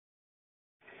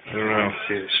I don't know.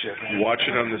 See this shit. Watch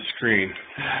it on the screen.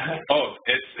 Oh,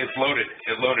 it's loaded.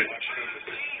 It loaded.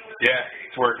 Yeah,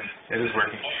 it's working. It is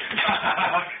working.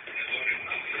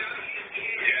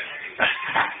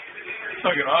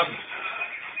 Fucking awesome.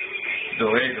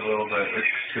 Delayed a little bit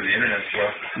to the internet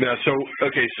stuff. Now, so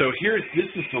okay, so this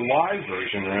is the live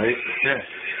version, right? Yeah.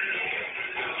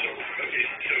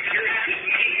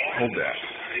 Hold that.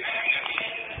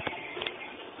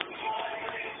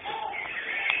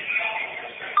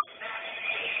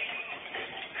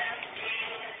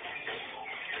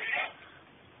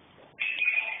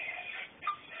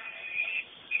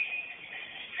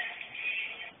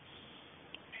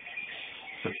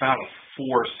 It's about a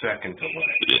 4-second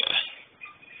delay. Yeah.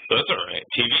 That's all right.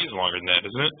 TV is longer than that,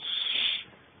 isn't it?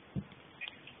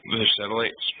 The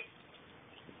satellites.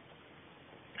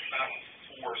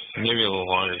 Maybe a little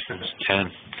longer. It's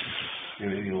 10.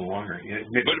 Maybe a little longer. Yeah,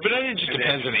 but it just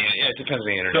depends on the it depends on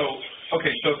the internet. So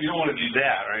so if you don't want to do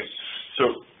that, right?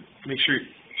 So make sure you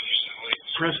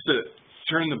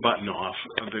turn the button off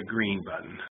of the green button.